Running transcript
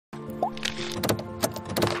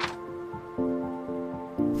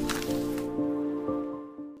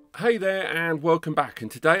Hey there and welcome back,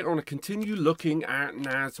 and today I want to continue looking at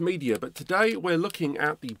NAS Media, but today we're looking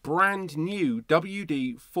at the brand new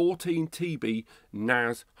WD140TB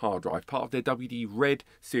NAS hard drive, part of their WD Red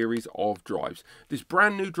series of drives. This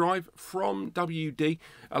brand new drive from WD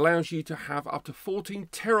allows you to have up to 14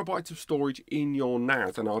 terabytes of storage in your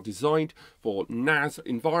NAS and are designed for NAS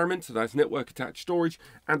environments, so that's network attached storage,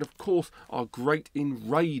 and of course are great in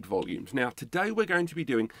RAID volumes. Now today we're going to be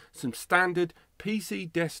doing some standard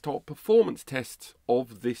PC desktop performance tests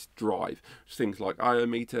of this drive. Things like IO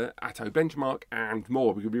meter, ATO benchmark and more.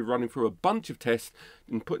 We're going to be running through a bunch of tests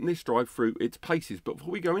and putting this drive through its paces. But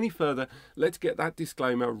before we go any further, let's get that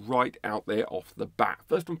disclaimer right out there off the bat.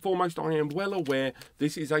 First and foremost, I am well aware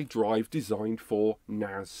this is a drive designed for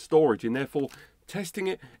NAS storage, and therefore testing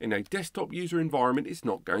it in a desktop user environment is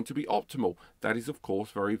not going to be optimal. That is of course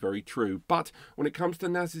very, very true. But when it comes to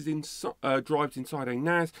NAS's drives inside a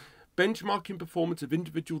NAS, benchmarking performance of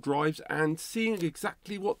individual drives and seeing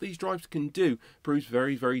exactly what these drives can do proves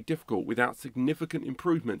very, very difficult without significant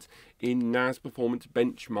improvements in NAS performance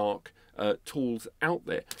benchmark tools out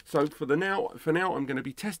there. So for now, I'm going to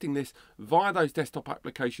be testing this via those desktop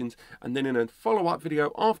applications, and then in a follow-up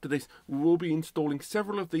video after this, we will be installing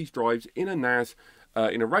several of these drives in a NAS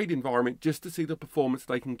in a RAID environment just to see the performance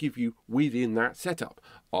they can give you within that setup.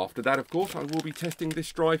 After that, of course, I will be testing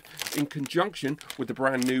this drive in conjunction with the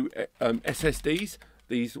brand new SSDs.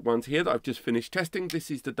 These ones here that I've just finished testing.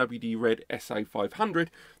 This is the WD Red SA500,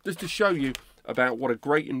 just to show you about what a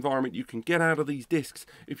great environment you can get out of these disks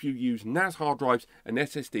if you use NAS hard drives and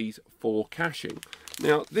SSDs for caching.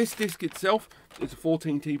 Now, this disk itself is a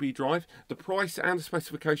 14 TB drive. The price and the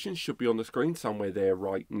specifications should be on the screen somewhere there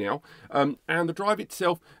right now. And the drive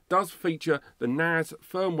itself does feature the NAS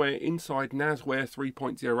firmware inside NASware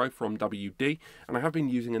 3.0 from WD, and I have been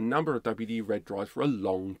using a number of WD Red drives for a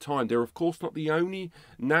long time. They're of course not the only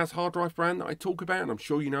NAS hard drive brand that I talk about, and I'm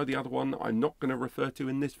sure you know the other one that I'm not going to refer to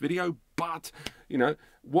in this video, but you know,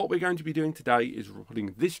 what we're going to be doing today is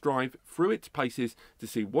putting this drive through its paces to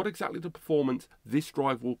see what exactly the performance this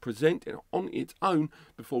drive will present on its own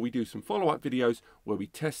before we do some follow-up videos where we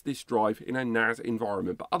test this drive in a NAS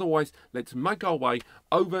environment. But otherwise, let's make our way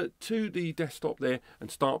over to the desktop there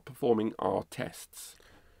and start performing our tests.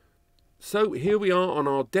 So here we are on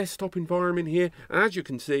our desktop environment here, and as you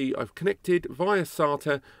can see, I've connected via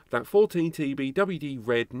SATA that 14 TB WD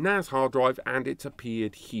Red NAS hard drive, and it's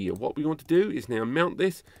appeared here. What we want to do is now mount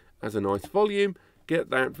this as a nice volume,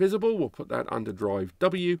 get that visible. We'll put that under drive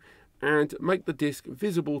W and make the disk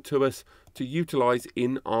visible to us to utilize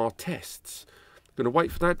in our tests. I'm going to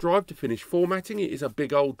wait for that drive to finish formatting. It is a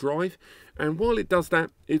big old drive, and while it does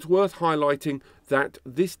that, it's worth highlighting that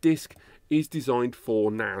this disk is designed for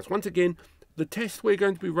NAS. Once again, the tests we're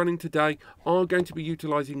going to be running today are going to be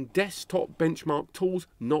utilizing desktop benchmark tools,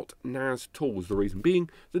 not NAS tools. The reason being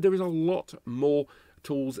that there is a lot more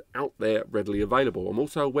tools out there readily available. I'm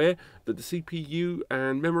also aware that the CPU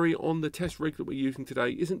and memory on the test rig that we're using today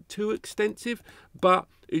isn't too extensive, but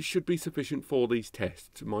it should be sufficient for these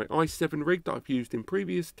tests. My i7 rig that I've used in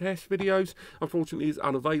previous test videos unfortunately is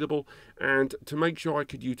unavailable, and to make sure I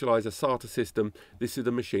could utilize a SATA system, this is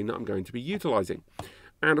the machine that I'm going to be utilizing.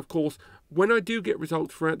 And of course, when I do get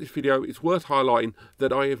results throughout this video, it's worth highlighting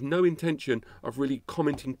that I have no intention of really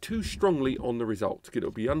commenting too strongly on the results. It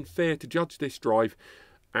would be unfair to judge this drive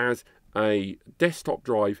as a desktop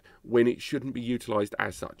drive when it shouldn't be utilized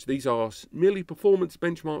as such. These are merely performance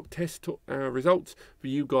benchmark test results for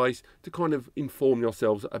you guys to kind of inform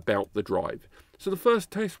yourselves about the drive. So the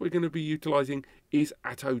first test we're going to be utilizing is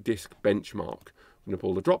ATO disk benchmark. I'm going to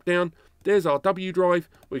pull the drop down. There's our W drive.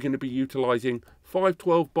 We're going to be utilizing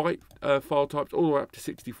 512-byte file types all the way up to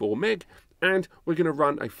 64 meg, and we're going to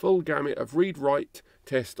run a full gamut of read-write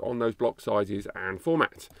tests on those block sizes and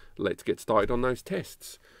formats. Let's get started on those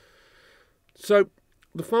tests. So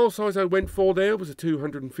the file size I went for there was a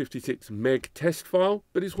 256 meg test file,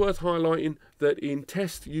 but it's worth highlighting that in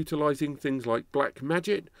tests utilizing things like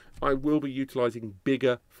Blackmagic, I will be utilizing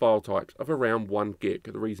bigger file types of around 1 gig.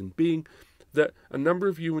 The reason being that a number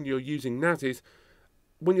of you, when you're using NASes,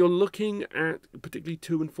 when you're looking at particularly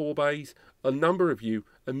 2 and 4 bays, a number of you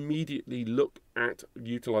immediately look at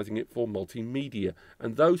utilizing it for multimedia,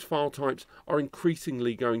 and those file types are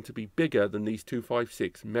increasingly going to be bigger than these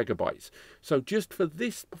 256 megabytes. So just for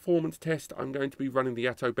this performance test, I'm going to be running the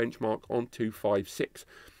ATO benchmark on 256.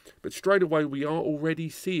 But straight away, we are already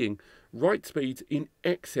seeing write speeds in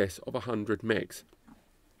excess of 100 megs.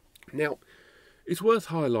 Now, it's worth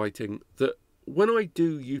highlighting that when I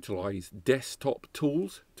do utilize desktop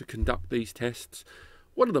tools to conduct these tests,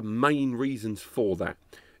 one of the main reasons for that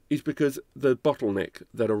is because the bottleneck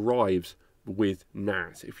that arrives with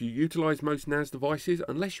NAS. If you utilize most NAS devices,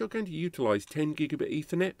 unless you're going to utilize 10 gigabit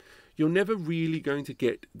Ethernet, you're never really going to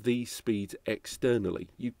get these speeds externally.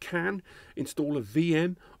 You can install a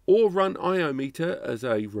VM or run IO meter as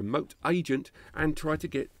a remote agent and try to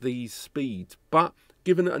get these speeds. But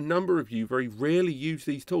given that a number of you very rarely use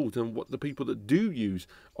these tools, and what the people that do use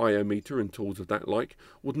IO meter and tools of that like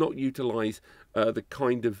would not utilize the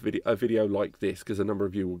kind of video like this, because a number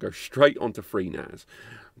of you will go straight onto FreeNAS.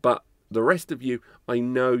 But the rest of you, I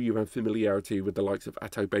know you have familiarity with the likes of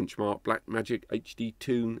Atto Benchmark, Blackmagic, HD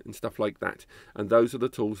Tune and stuff like that. And those are the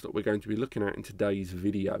tools that we're going to be looking at in today's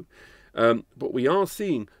video. But we are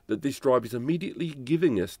seeing that this drive is immediately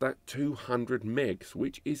giving us that 200 megs,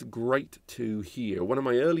 which is great to hear. One of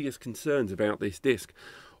my earliest concerns about this disk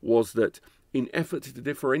was that in effort to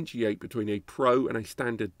differentiate between a Pro and a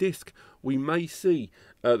standard disk, we may see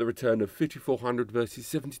the return of 5400 versus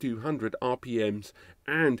 7200 RPMs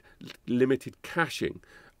and limited caching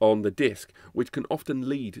on the disk, which can often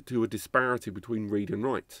lead to a disparity between read and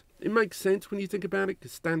writes. It makes sense when you think about it,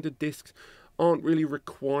 because standard disks aren't really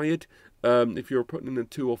required. If you're putting in a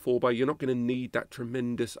 2 or 4 bay, you're not going to need that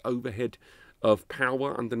tremendous overhead of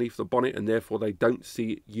power underneath the bonnet, and therefore they don't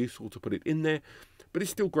see it useful to put it in there. But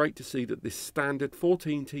it's still great to see that this standard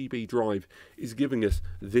 14 TB drive is giving us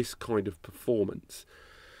this kind of performance.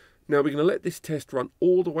 Now we're going to let this test run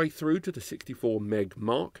all the way through to the 64 meg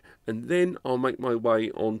mark, and then I'll make my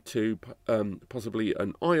way on to possibly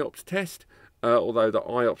an IOPS test. Although the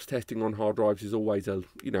IOPS testing on hard drives is always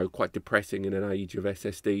quite depressing in an age of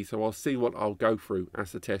SSD, so I'll see what I'll go through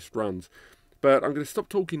as the test runs. But I'm going to stop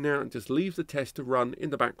talking now and just leave the test to run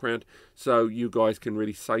in the background so you guys can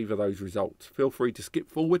really savour those results. Feel free to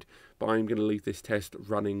skip forward, but I'm going to leave this test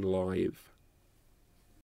running live.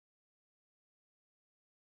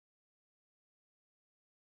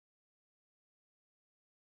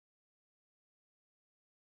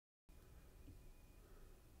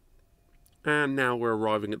 And now we're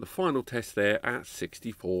arriving at the final test there at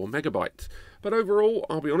 64 megabytes. But overall,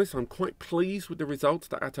 I'll be honest, I'm quite pleased with the results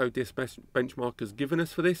that Atto Disk Benchmark has given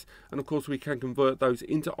us for this. And of course, we can convert those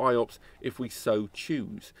into IOPS if we so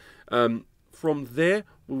choose. From there,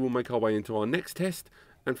 we will make our way into our next test.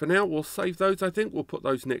 And for now, we'll save those. I think we'll put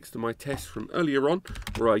those next to my tests from earlier on,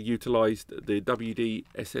 where I utilised the WD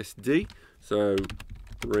SSD. So,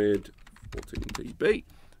 red 14 TB.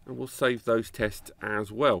 And we'll save those tests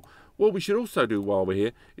as well. What we should also do while we're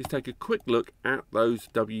here is take a quick look at those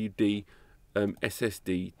WD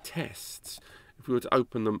SSD tests. If we were to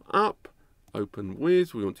open them up, open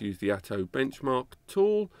with, we want to use the Atto Benchmark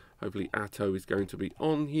tool. Hopefully Atto is going to be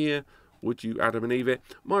on here. Would you, Adam and Eve?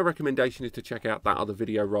 My recommendation is to check out that other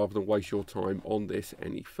video rather than waste your time on this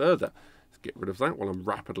any further. Get rid of that while I'm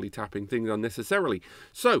rapidly tapping things unnecessarily.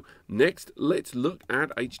 So next, let's look at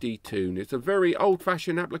HD Tune. It's a very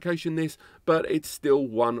old-fashioned application, this, but it's still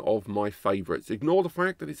one of my favorites. Ignore the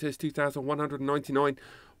fact that it says 2,199.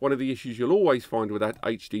 One of the issues you'll always find with that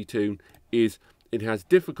HD Tune is it has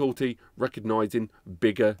difficulty recognizing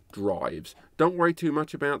bigger drives. Don't worry too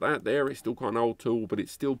much about that there. It's still quite an old tool, but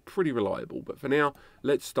it's still pretty reliable. But for now,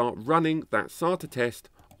 let's start running that SATA test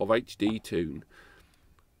of HD Tune.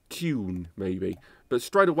 Maybe, but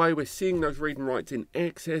straight away we're seeing those read and writes in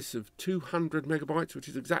excess of 200 megabytes, which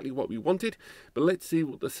is exactly what we wanted. But let's see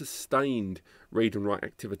what the sustained read and write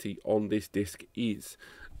activity on this disk is.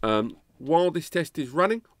 While this test is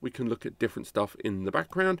running, we can look at different stuff in the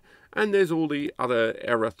background, and there's all the other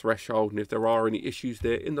error threshold, and if there are any issues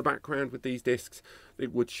there in the background with these disks,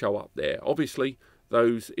 it would show up there. Obviously,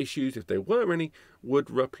 those issues, if there were any,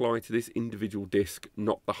 would apply to this individual disk,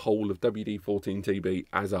 not the whole of WD14TB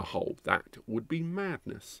as a whole. That would be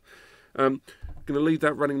madness. Going to leave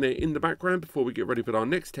that running there in the background before we get ready for our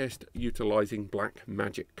next test utilising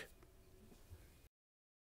Blackmagic.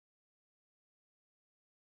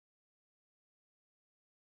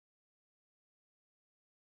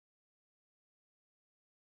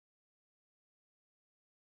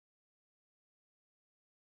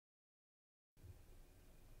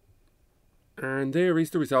 And there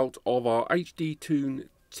is the result of our HD Tune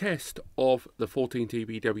test of the 14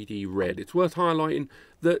 TB WD Red. It's worth highlighting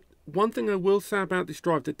that one thing I will say about this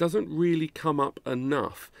drive that doesn't really come up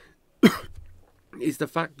enough is the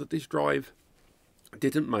fact that this drive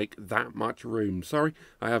didn't make that much room. Sorry,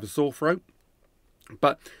 I have a sore throat.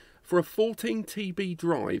 But for a 14 TB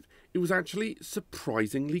drive, it was actually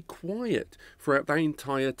surprisingly quiet throughout that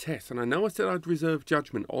entire test. And I know I said I'd reserve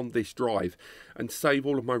judgment on this drive and save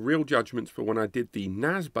all of my real judgments for when I did the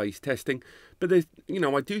NAS-based testing, but there's,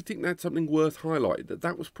 I do think that's something worth highlighting,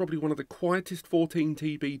 that was probably one of the quietest 14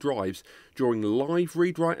 TB drives during live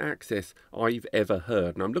read-write access I've ever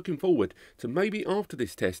heard. And I'm looking forward to maybe after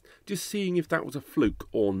this test just seeing if that was a fluke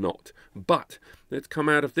or not. But let's come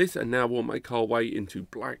out of this, and now we'll make our way into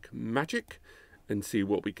Blackmagic and see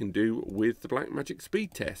what we can do with the Blackmagic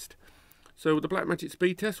speed test. So with the Blackmagic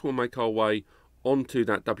speed test, we'll make our way onto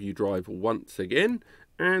that W drive once again,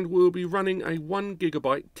 and we'll be running a 1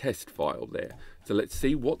 GB test file there. So let's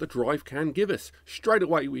see what the drive can give us. Straight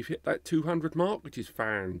away we've hit that 200 mark, which is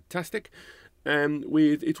fantastic.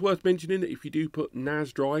 It's worth mentioning that if you do put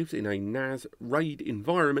NAS drives in a NAS RAID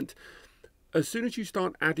environment, as soon as you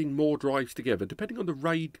start adding more drives together, depending on the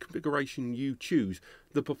RAID configuration you choose,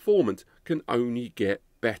 the performance can only get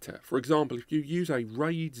better. For example, if you use a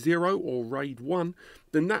RAID 0 or RAID 1,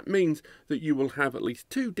 then that means that you will have at least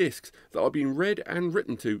 2 disks that are being read and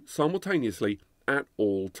written to simultaneously at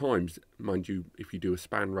all times. Mind you, if you do a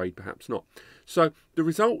span RAID, perhaps not. So the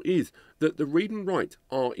result is that the read and write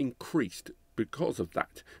are increased because of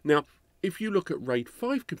that. Now, if you look at RAID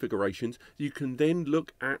 5 configurations, you can then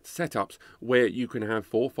look at setups where you can have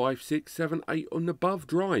 4, 5, 6, 7, 8 and above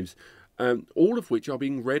drives, all of which are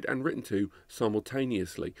being read and written to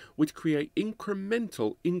simultaneously, which create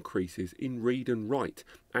incremental increases in read and write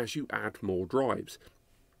as you add more drives.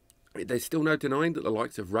 There's still no denying that the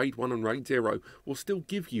likes of RAID 1 and RAID 0 will still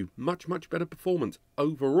give you much, much better performance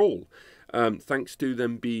overall, thanks to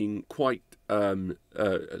them being quite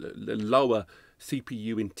lower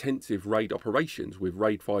CPU intensive RAID operations, with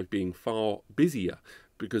RAID 5 being far busier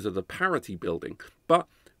because of the parity building. But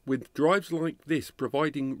with drives like this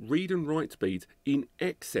providing read and write speeds in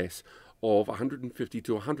excess of 150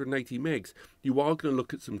 to 180 megs, you are going to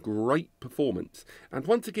look at some great performance. And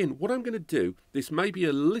once again, what I'm going to do, this may be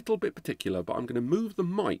a little bit particular, but I'm going to move the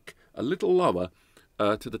mic a little lower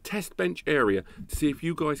to the test bench area to see if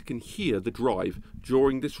you guys can hear the drive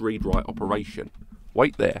during this read-write operation.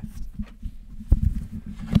 Wait there.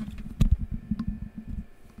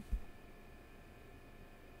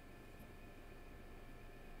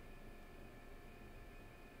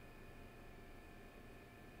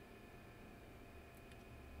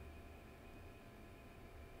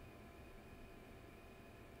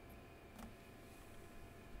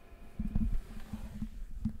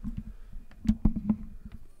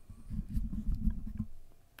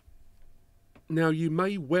 Now, you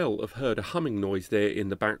may well have heard a humming noise there in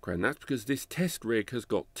the background. That's because this test rig has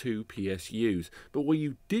got 2 PSUs. But what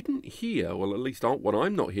you didn't hear, well, at least what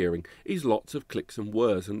I'm not hearing, is lots of clicks and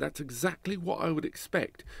whirs. And that's exactly what I would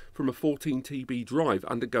expect from a 14 TB drive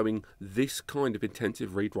undergoing this kind of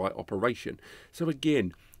intensive read-write operation. So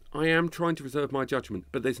again, I am trying to reserve my judgment,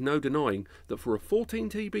 but there's no denying that for a 14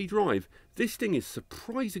 TB drive, this thing is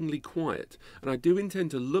surprisingly quiet, and I do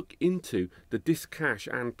intend to look into the disk cache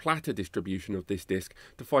and platter distribution of this disk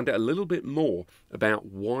to find out a little bit more about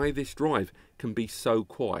why this drive can be so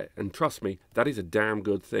quiet. And trust me, that is a damn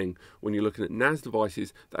good thing when you're looking at NAS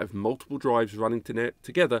devices that have multiple drives running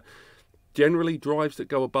together. Generally, drives that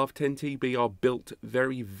go above 10 TB are built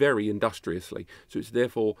very, very industriously, so it's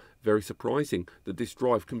therefore very surprising that this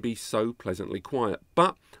drive can be so pleasantly quiet.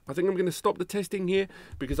 But I think I'm going to stop the testing here,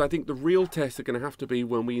 because I think the real tests are going to have to be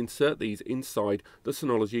when we insert these inside the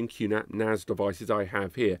Synology and QNAP NAS devices I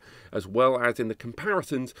have here, as well as in the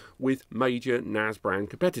comparisons with major NAS brand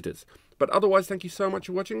competitors. But otherwise, thank you so much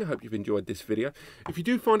for watching. I hope you've enjoyed this video. If you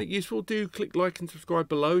do find it useful, do click like and subscribe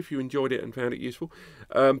below if you enjoyed it and found it useful.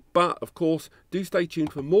 But of course, do stay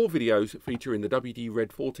tuned for more videos featuring the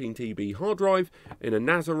WD-Red 14 TB hard drive in a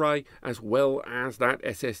NAS array, as well as that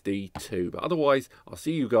SSD too. But otherwise, I'll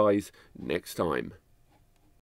see you guys next time.